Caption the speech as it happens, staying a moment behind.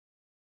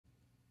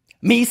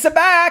Misa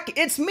back!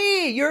 It's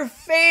me, your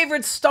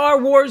favorite Star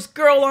Wars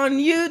girl on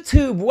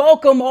YouTube.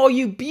 Welcome all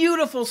you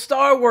beautiful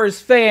Star Wars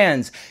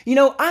fans. You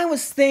know, I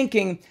was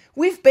thinking,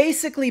 we've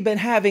basically been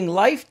having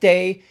Life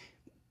Day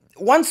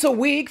once a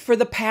week for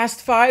the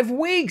past 5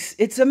 weeks.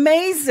 It's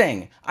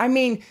amazing. I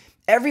mean,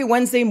 every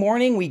Wednesday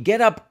morning we get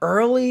up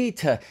early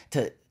to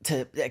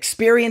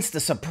experience the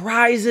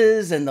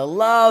surprises and the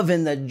love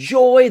and the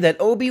joy that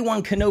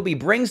Obi-Wan Kenobi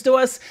brings to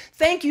us.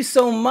 Thank you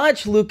so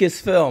much,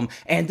 Lucasfilm.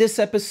 And this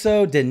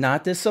episode did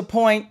not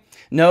disappoint.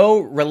 No,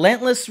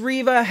 Relentless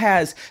Reva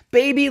has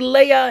baby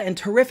Leia and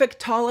terrific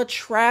Tala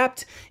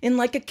trapped in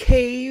like a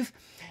cave.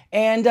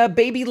 And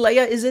baby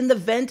Leia is in the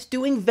vent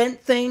doing vent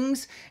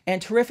things.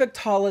 And terrific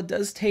Tala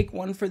does take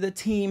one for the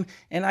team.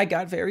 And I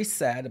got very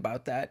sad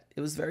about that. It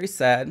was very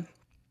sad.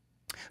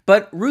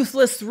 But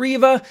Ruthless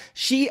Reva,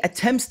 she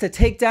attempts to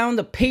take down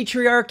the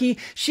patriarchy.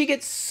 She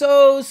gets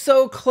so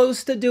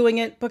close to doing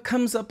it, but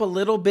comes up a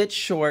little bit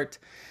short.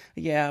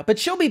 Yeah, but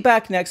she'll be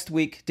back next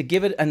week to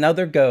give it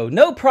another go.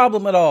 No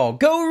problem at all.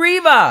 Go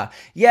Reva!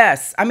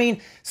 Yes, I mean,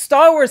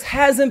 Star Wars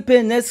hasn't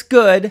been this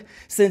good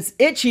since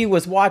Itchy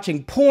was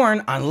watching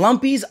porn on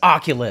Lumpy's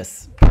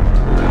Oculus.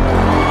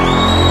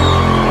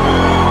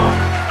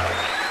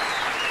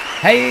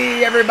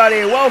 Hey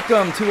everybody,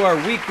 welcome to our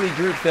weekly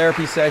group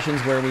therapy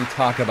sessions where we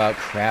talk about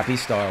crappy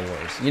Star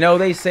Wars. You know,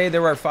 they say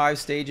there are 5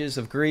 stages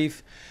of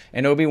grief,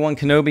 and Obi-Wan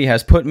Kenobi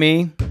has put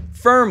me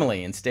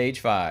firmly in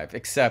stage 5,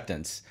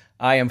 acceptance.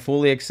 I am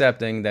fully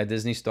accepting that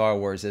Disney Star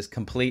Wars is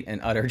complete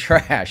and utter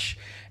trash.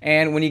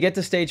 And when you get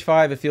to stage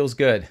 5, it feels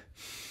good.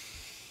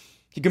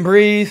 You can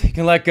breathe, you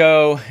can let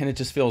go, and it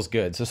just feels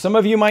good. So some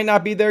of you might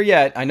not be there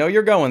yet. I know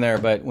you're going there,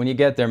 but when you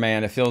get there,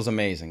 man, it feels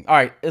amazing. All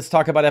right, let's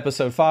talk about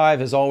episode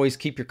 5. As always,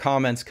 keep your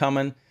comments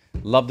coming.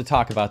 Love to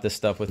talk about this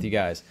stuff with you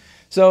guys.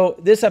 So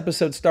this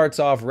episode starts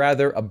off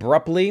rather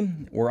abruptly.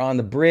 We're on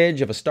the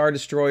bridge of a Star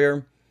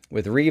Destroyer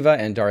with Reva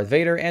and Darth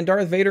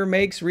Vader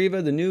makes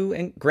Reva the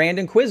new Grand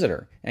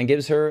Inquisitor and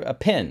gives her a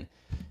pin.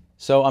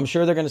 So I'm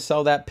sure they're going to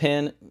sell that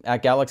pin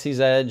at Galaxy's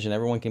Edge, and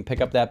everyone can pick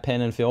up that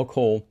pin and feel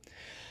cool.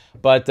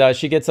 But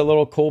she gets a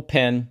little cool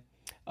pin.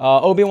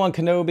 Obi-Wan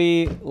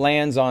Kenobi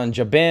lands on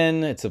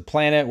Jabin. It's a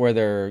planet where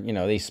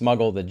they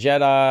smuggle the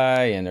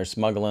Jedi, and they're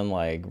smuggling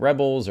like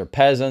rebels or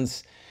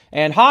peasants.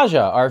 And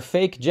Haja, our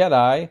fake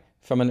Jedi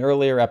from an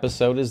earlier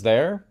episode, is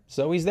there.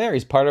 So he's there.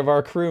 He's part of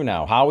our crew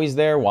now. How he's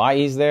there, why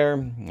he's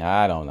there,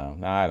 I don't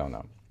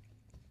know.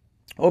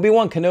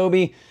 Obi-Wan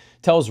Kenobi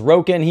tells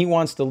Roken he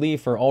wants to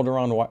leave for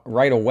Alderaan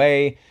right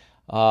away.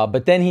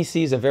 But then he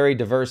sees a very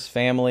diverse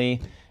family,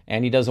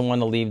 and he doesn't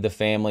want to leave the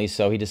family,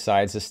 so he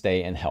decides to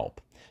stay and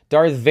help.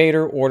 Darth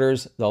Vader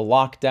orders the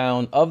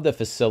lockdown of the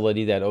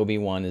facility that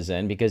Obi-Wan is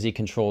in because he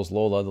controls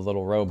Lola, the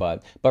little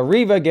robot. But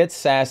Reva gets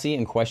sassy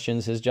and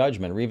questions his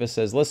judgment. Reva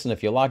says, listen,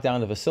 if you lock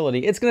down the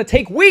facility, it's going to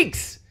take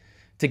weeks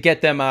to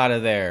get them out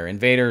of there. And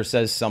Vader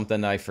says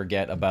something I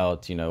forget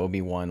about,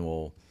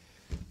 Obi-Wan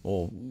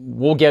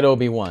we'll get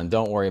Obi-Wan.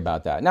 Don't worry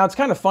about that. Now, it's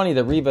kind of funny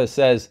that Reva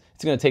says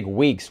it's going to take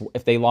weeks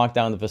if they lock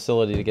down the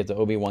facility to get to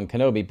Obi-Wan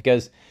Kenobi,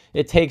 because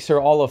it takes her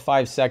all of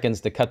 5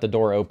 seconds to cut the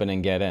door open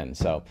and get in.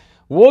 So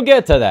we'll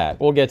get to that.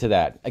 We'll get to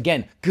that.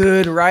 Again,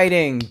 good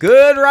writing.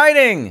 Good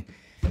writing.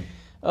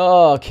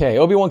 Okay,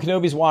 Obi-Wan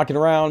Kenobi's walking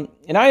around,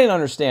 and I didn't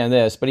understand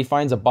this, but he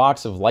finds a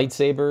box of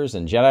lightsabers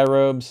and Jedi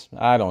robes.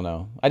 I don't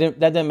know. That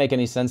didn't make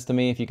any sense to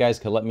me. If you guys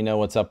could let me know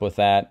what's up with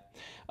that.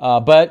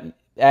 But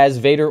as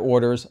Vader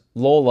orders,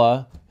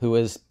 Lola, who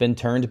has been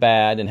turned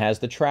bad and has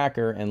the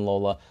tracker, and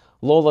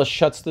Lola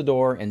shuts the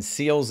door and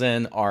seals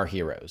in our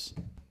heroes.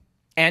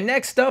 And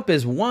next up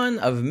is one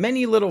of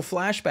many little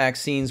flashback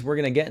scenes we're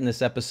going to get in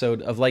this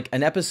episode of like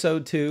an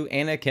episode 2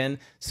 Anakin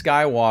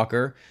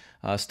Skywalker,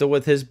 still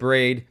with his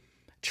braid,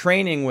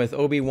 training with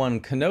Obi-Wan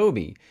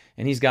Kenobi,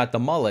 and he's got the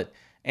mullet.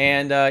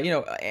 And,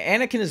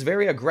 Anakin is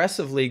very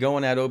aggressively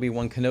going at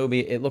Obi-Wan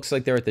Kenobi. It looks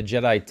like they're at the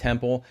Jedi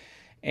Temple,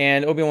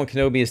 and Obi-Wan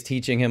Kenobi is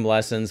teaching him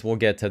lessons. We'll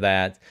get to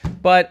that.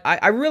 But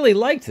I really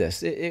liked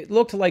this. It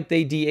looked like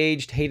they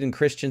de-aged Hayden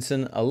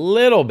Christensen a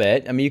little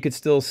bit. I mean, you could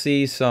still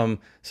see some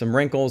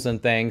wrinkles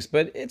and things,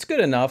 but it's good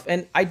enough.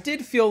 And I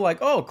did feel like,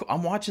 oh,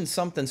 I'm watching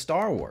something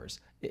Star Wars.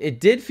 It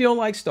did feel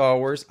like Star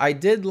Wars. I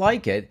did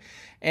like it.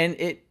 And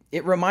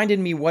it reminded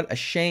me what a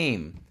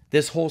shame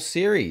this whole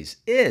series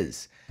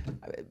is.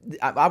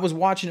 I was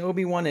watching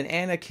Obi-Wan and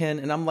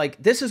Anakin, and I'm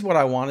like, this is what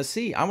I want to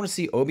see. I want to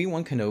see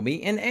Obi-Wan Kenobi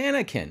and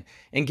Anakin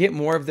and get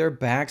more of their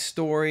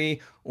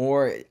backstory,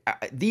 or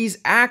these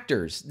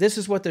actors. This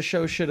is what the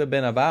show should have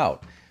been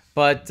about.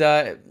 But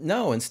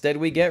no, instead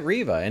we get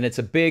Reva, and it's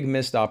a big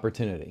missed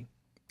opportunity.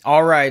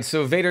 All right,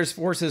 so Vader's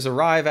forces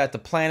arrive at the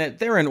planet.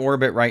 They're in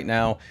orbit right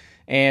now.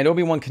 And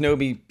Obi-Wan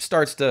Kenobi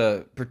starts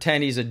to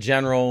pretend he's a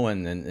general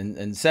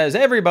and says,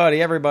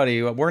 everybody,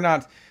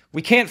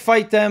 we can't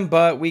fight them,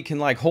 but we can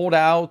like hold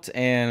out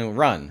and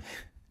run.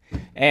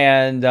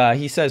 And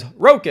he says,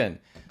 Roken,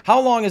 how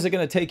long is it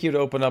going to take you to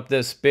open up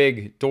this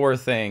big door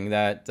thing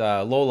that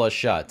Lola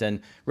shut?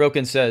 And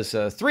Roken says,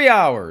 3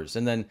 hours.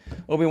 And then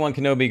Obi-Wan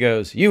Kenobi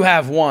goes, you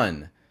have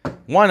 1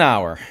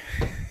 hour.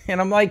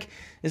 And I'm like,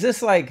 Is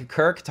this like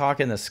Kirk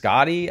talking to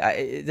Scotty?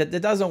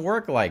 It doesn't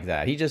work like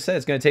that. He just said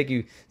it's going to take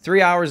you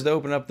 3 hours to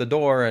open up the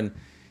door, and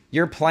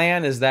your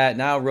plan is that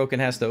now Roken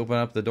has to open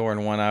up the door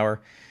in 1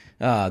 hour.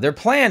 Their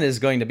plan is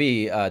going to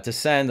be to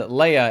send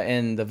Leia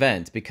in the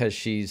vent because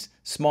she's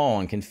small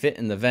and can fit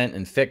in the vent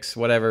and fix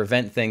whatever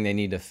vent thing they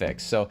need to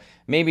fix. So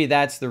maybe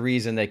that's the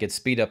reason they could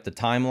speed up the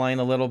timeline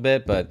a little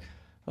bit, but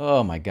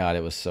oh my God,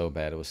 it was so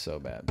bad. It was so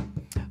bad.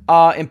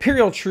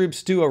 Imperial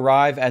troops do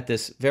arrive at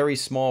this very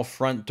small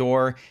front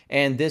door,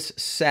 and this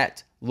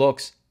set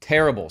looks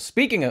terrible.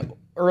 Speaking of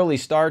early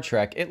Star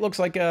Trek, it looks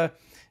like a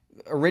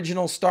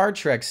original Star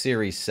Trek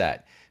series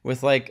set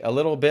with like a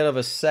little bit of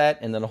a set,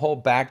 and then the whole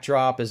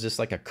backdrop is just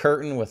like a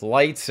curtain with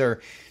lights,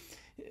 or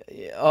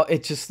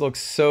it just looks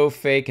so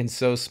fake and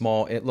so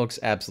small. It looks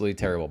absolutely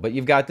terrible. But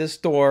you've got this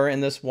door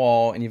and this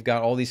wall, and you've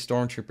got all these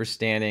stormtroopers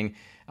standing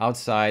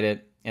outside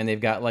it, and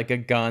they've got like a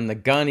gun. The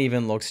gun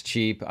even looks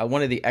cheap.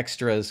 One of the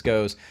extras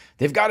goes,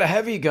 "They've got a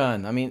heavy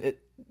gun." I mean,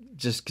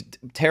 just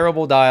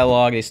terrible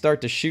dialogue. They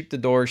start to shoot the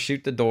door.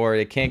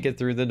 They can't get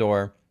through the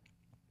door.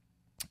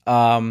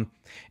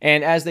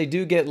 And as they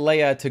do get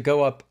Leia to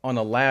go up on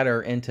a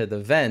ladder into the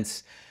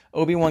vents,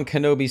 Obi-Wan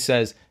Kenobi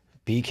says,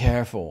 "Be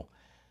careful,"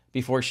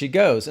 before she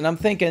goes. And I'm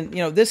thinking,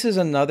 this is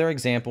another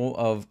example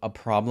of a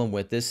problem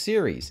with this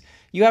series.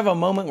 You have a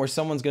moment where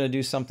someone's going to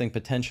do something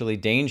potentially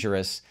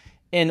dangerous.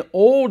 In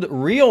old,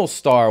 real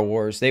Star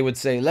Wars, they would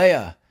say,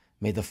 "Leia,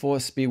 may the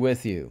Force be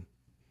with you."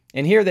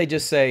 And here they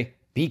just say,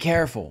 "Be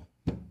careful."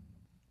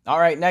 All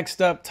right,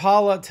 next up,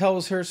 Tala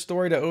tells her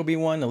story to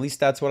Obi-Wan. At least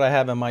that's what I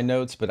have in my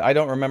notes, but I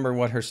don't remember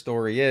what her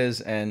story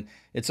is, and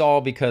it's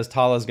all because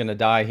Tala's going to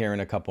die here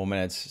in a couple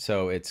minutes,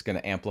 so it's going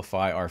to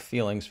amplify our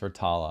feelings for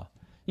Tala.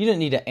 You didn't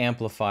need to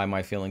amplify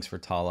my feelings for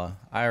Tala.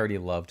 I already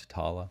loved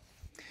Tala.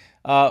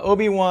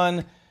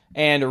 Obi-Wan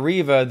and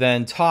Reva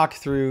then talk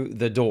through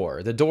the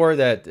door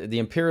that the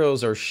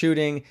Imperials are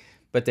shooting,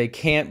 but they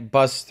can't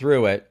bust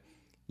through it.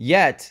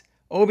 Yet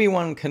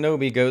Obi-Wan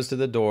Kenobi goes to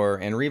the door,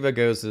 and Reva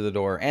goes to the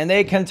door, and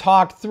they can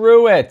talk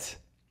through it.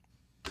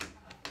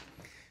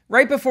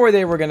 Right before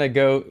they were going to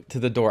go to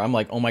the door, I'm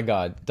like, oh my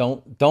God,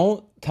 don't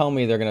tell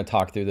me they're going to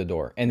talk through the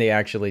door. And they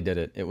actually did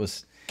it. It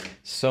was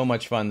so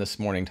much fun this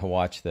morning to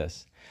watch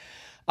this.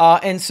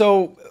 And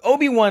so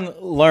Obi-Wan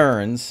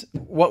learns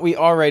what we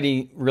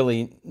already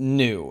really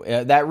knew,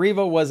 that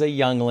Reva was a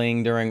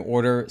youngling during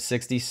Order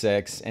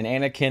 66, and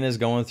Anakin is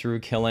going through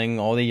killing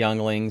all the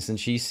younglings, and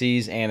she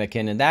sees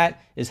Anakin, and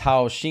that is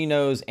how she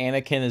knows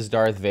Anakin is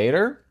Darth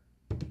Vader.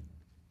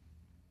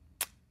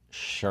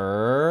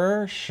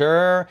 Sure.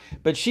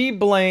 But she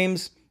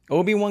blames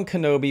Obi-Wan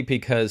Kenobi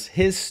because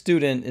his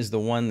student is the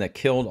one that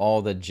killed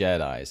all the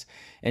Jedis.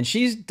 And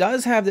she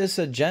does have this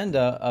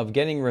agenda of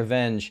getting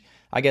revenge,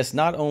 I guess,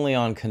 not only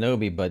on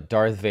Kenobi, but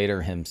Darth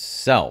Vader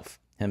himself.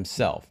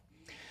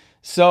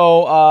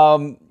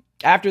 So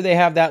after they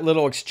have that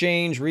little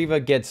exchange, Reva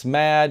gets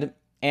mad.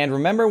 And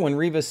remember when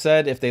Reva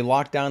said if they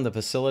lock down the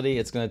facility,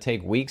 it's going to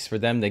take weeks for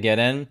them to get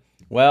in?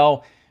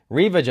 Well,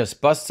 Reva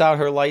just busts out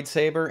her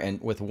lightsaber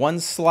and with one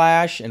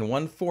slash and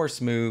one force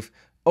move,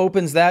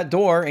 opens that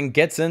door and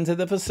gets into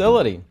the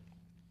facility.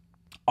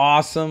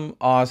 Awesome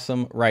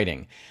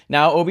writing.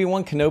 Now,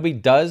 Obi-Wan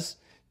Kenobi does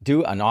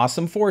do an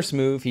awesome force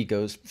move. He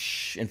goes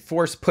and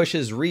force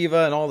pushes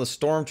Reva and all the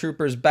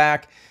stormtroopers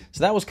back.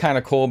 So that was kind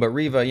of cool. But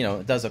Reva,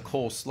 does a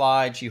cool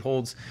slide. She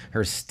holds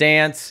her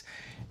stance.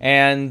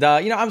 And,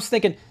 I was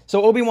thinking,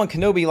 so Obi-Wan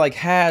Kenobi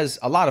has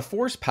a lot of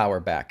force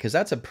power back because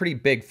that's a pretty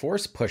big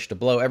force push to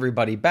blow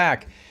everybody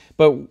back.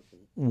 But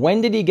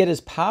when did he get his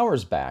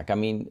powers back? I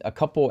mean, a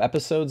couple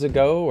episodes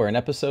ago or an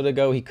episode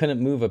ago, he couldn't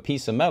move a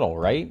piece of metal,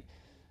 right?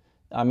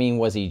 I mean,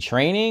 was he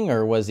training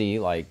or was he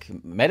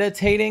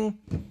meditating?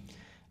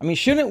 I mean,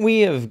 shouldn't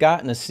we have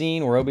gotten a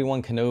scene where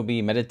Obi-Wan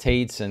Kenobi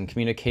meditates and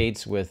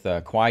communicates with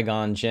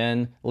Qui-Gon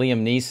Jinn,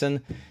 Liam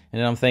Neeson?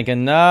 And I'm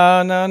thinking, no.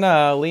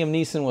 Liam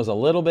Neeson was a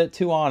little bit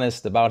too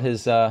honest about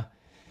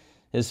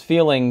his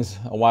feelings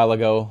a while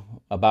ago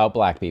about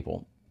black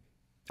people.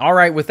 All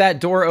right, with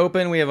that door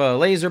open, we have a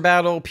laser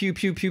battle. Pew,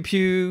 pew, pew,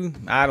 pew.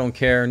 I don't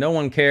care. No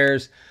one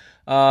cares.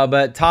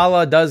 But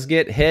Tala does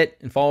get hit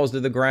and falls to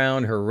the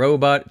ground. Her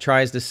robot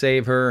tries to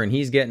save her, and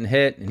he's getting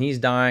hit, and he's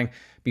dying.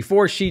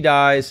 Before she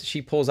dies,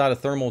 she pulls out a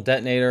thermal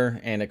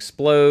detonator and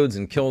explodes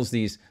and kills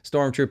these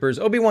stormtroopers.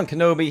 Obi-Wan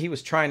Kenobi, he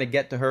was trying to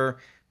get to her,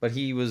 but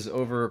he was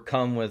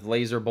overcome with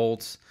laser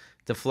bolts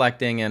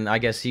deflecting, and I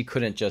guess he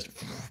couldn't just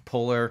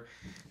pull her.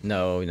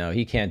 No,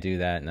 he can't do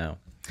that, no.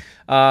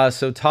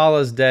 So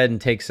Tala's dead and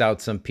takes out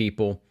some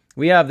people.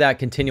 We have that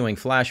continuing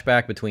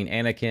flashback between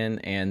Anakin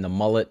and the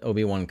mullet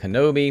Obi-Wan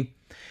Kenobi.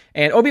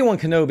 And Obi-Wan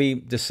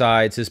Kenobi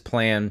decides his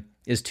plan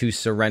is to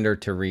surrender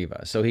to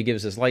Reva. So he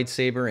gives his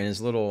lightsaber and his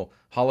little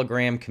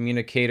hologram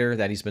communicator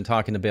that he's been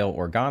talking to Bail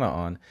Organa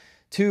on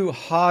to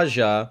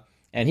Haja,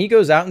 and he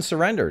goes out and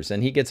surrenders,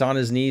 and he gets on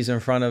his knees in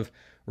front of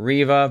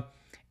Reva,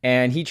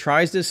 and he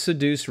tries to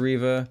seduce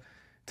Reva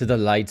to the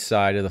light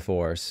side of the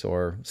Force,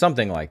 or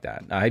something like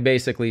that. He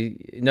basically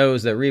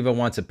knows that Reva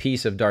wants a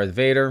piece of Darth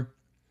Vader,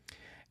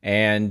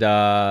 And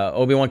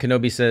Obi-Wan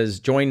Kenobi says,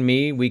 "Join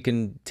me. We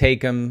can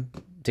take him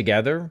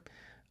together.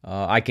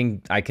 I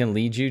can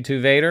lead you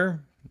to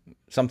Vader."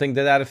 Something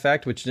to that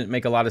effect, which didn't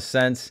make a lot of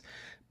sense.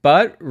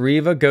 But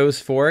Reva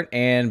goes for it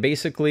and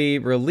basically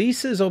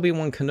releases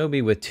Obi-Wan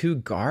Kenobi with 2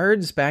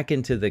 guards back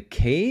into the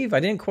cave. I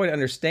didn't quite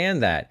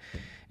understand that.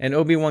 And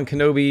Obi-Wan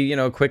Kenobi, you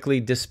know, quickly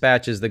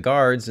dispatches the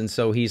guards, and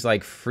so he's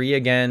like free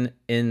again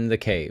in the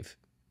cave.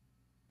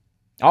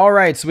 All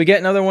right, so we get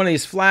another one of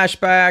these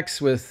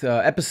flashbacks with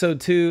Episode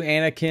 2,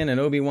 Anakin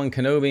and Obi-Wan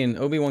Kenobi. And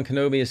Obi-Wan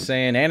Kenobi is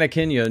saying,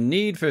 "Anakin, your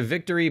need for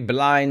victory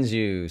blinds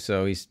you."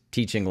 So he's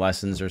teaching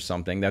lessons or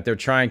something that they're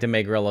trying to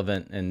make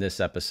relevant in this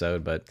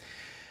episode, but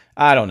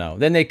I don't know.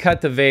 Then they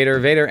cut to Vader.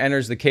 Vader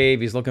enters the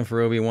cave. He's looking for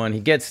Obi-Wan. He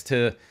gets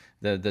to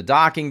the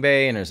docking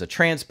bay, and there's a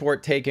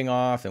transport taking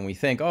off, and we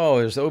think, oh,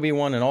 there's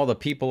Obi-Wan and all the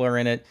people are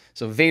in it.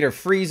 So Vader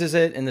freezes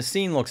it, and the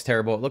scene looks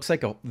terrible. It looks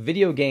like a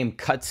video game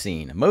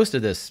cutscene. Most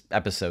of this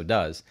episode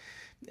does.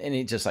 And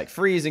he just like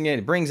freezing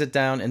it, brings it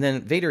down, and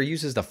then Vader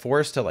uses the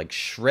Force to like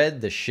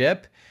shred the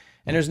ship,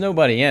 and there's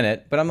nobody in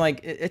it. But I'm like,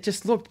 it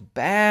just looked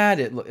bad.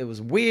 It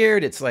was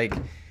weird. It's like,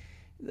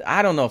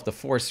 I don't know if the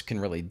Force can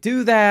really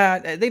do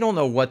that. They don't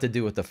know what to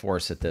do with the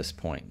Force at this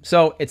point.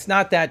 So it's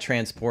not that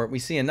transport. We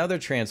see another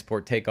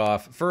transport take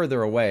off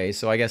further away.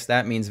 So I guess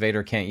that means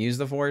Vader can't use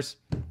the Force.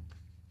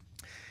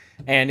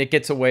 And it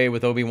gets away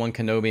with Obi-Wan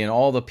Kenobi and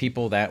all the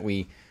people that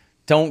we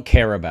don't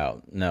care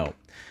about. No.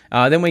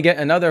 Then we get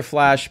another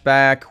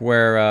flashback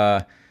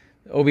where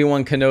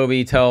Obi-Wan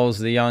Kenobi tells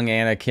the young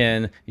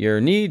Anakin, "Your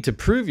need to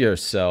prove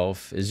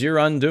yourself is your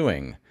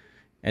undoing."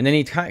 And then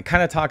he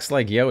kind of talks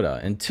like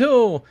Yoda.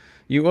 "Until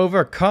you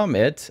overcome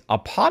it, a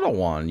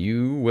Padawan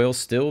you will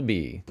still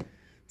be."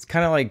 It's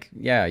kind of like,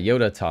 yeah,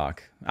 Yoda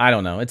talk. I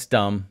don't know. It's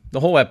dumb. The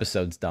whole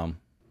episode's dumb.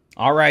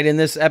 All right, and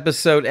this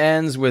episode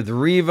ends with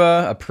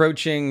Reva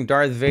approaching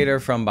Darth Vader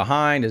from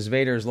behind as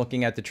Vader's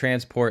looking at the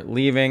transport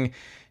leaving.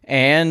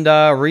 And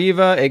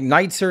Reva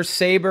ignites her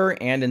saber,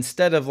 and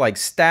instead of like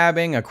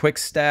stabbing, a quick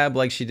stab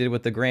like she did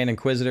with the Grand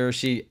Inquisitor,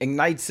 she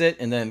ignites it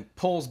and then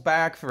pulls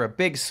back for a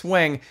big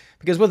swing.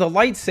 Because with a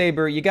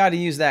lightsaber, you got to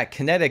use that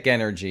kinetic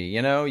energy,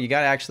 you know? You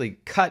got to actually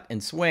cut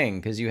and swing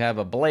because you have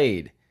a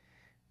blade.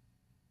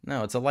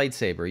 No, it's a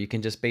lightsaber. You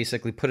can just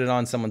basically put it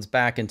on someone's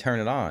back and turn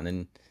it on,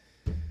 and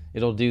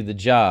it'll do the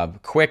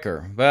job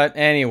quicker. But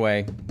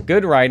anyway,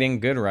 good writing,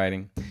 good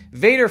writing.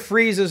 Vader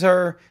freezes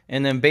her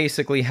and then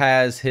basically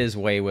has his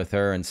way with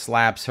her and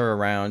slaps her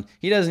around.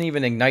 He doesn't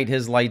even ignite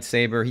his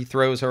lightsaber. He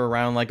throws her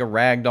around like a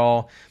rag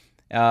doll.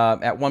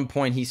 At one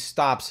point, he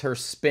stops her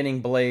spinning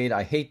blade.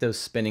 I hate those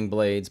spinning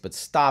blades, but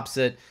stops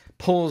it,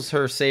 pulls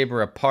her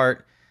saber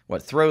apart,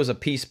 throws a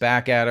piece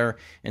back at her,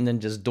 and then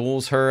just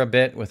duels her a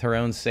bit with her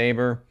own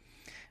saber.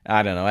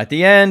 I don't know. At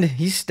the end,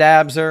 he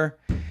stabs her,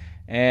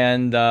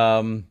 and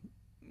the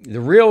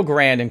real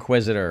Grand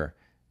Inquisitor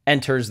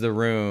enters the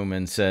room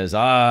and says,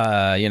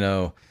 you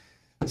know,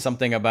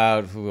 something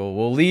about,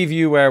 we'll leave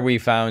you where we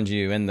found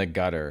you, in the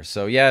gutter.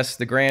 So yes,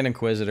 the Grand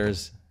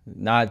Inquisitor's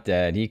not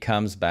dead. He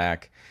comes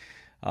back.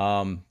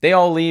 They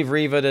all leave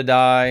Reva to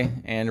die,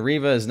 and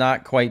Reva is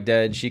not quite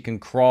dead. She can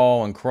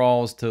crawl and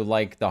crawls to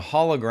like the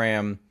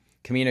hologram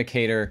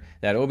communicator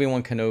that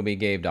Obi-Wan Kenobi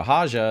gave to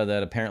Haja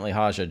that apparently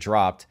Haja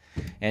dropped.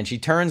 And she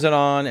turns it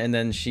on, and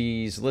then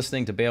she's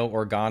listening to Bail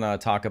Organa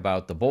talk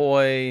about the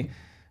boy,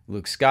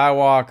 Luke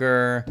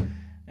Skywalker,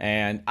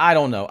 and I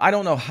don't know. I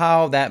don't know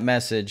how that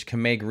message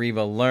can make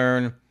Reva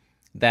learn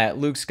that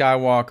Luke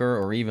Skywalker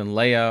or even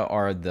Leia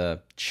are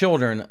the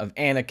children of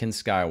Anakin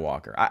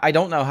Skywalker. I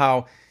don't know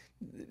how...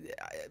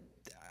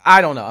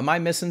 I don't know. Am I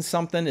missing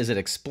something? Is it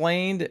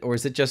explained, or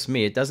is it just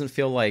me? It doesn't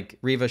feel like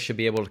Reva should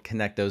be able to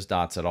connect those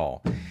dots at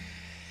all.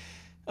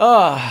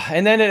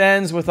 And then it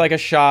ends with like a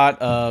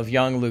shot of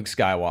young Luke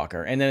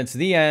Skywalker. And then it's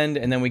the end,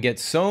 and then we get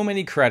so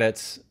many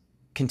credits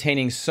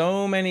containing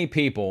so many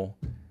people.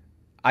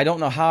 I don't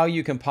know how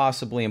you can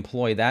possibly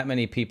employ that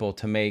many people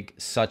to make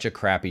such a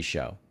crappy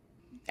show.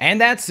 And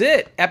that's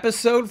it.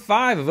 Episode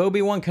 5 of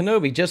Obi-Wan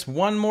Kenobi. Just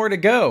one more to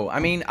go. I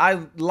mean,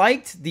 I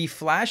liked the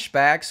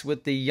flashbacks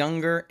with the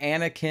younger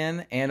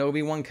Anakin and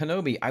Obi-Wan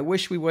Kenobi. I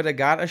wish we would have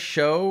got a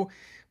show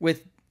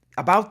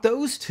about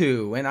those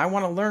two. And I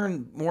want to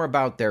learn more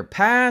about their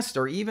past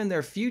or even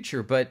their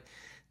future. But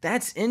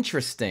that's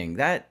interesting.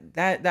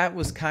 That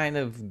was kind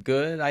of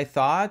good, I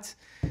thought.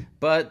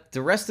 But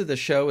the rest of the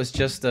show is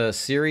just a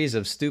series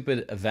of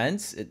stupid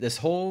events. This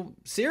whole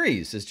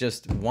series is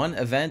just one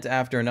event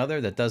after another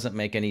that doesn't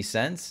make any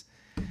sense.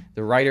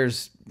 The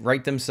writers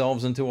write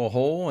themselves into a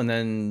hole and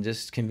then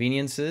just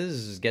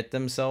conveniences get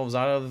themselves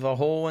out of a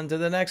hole into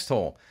the next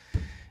hole.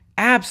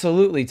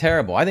 Absolutely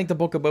terrible. I think the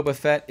Book of Boba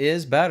Fett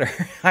is better.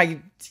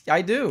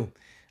 I do.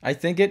 I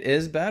think it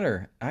is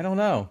better. I don't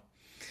know.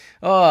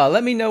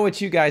 Let me know what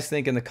you guys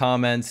think in the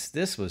comments.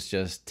 This was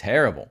just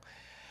terrible.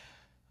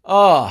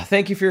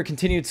 Thank you for your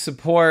continued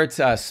support.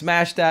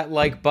 Smash that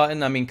like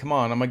button. I mean, come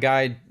on. I'm a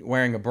guy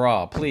wearing a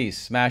bra. Please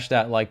smash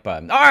that like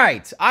button. All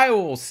right. I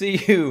will see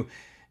you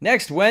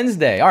next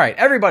Wednesday. All right,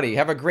 everybody,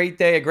 have a great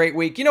day, a great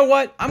week. You know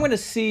what? I'm going to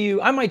see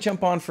you. I might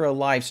jump on for a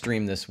live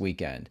stream this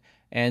weekend.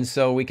 And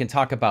so we can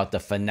talk about the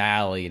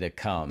finale to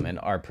come and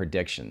our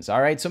predictions.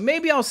 All right, so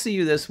maybe I'll see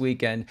you this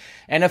weekend.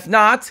 And if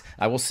not,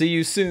 I will see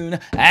you soon.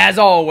 As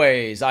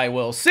always, I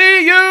will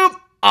see you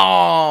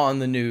on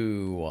the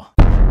new.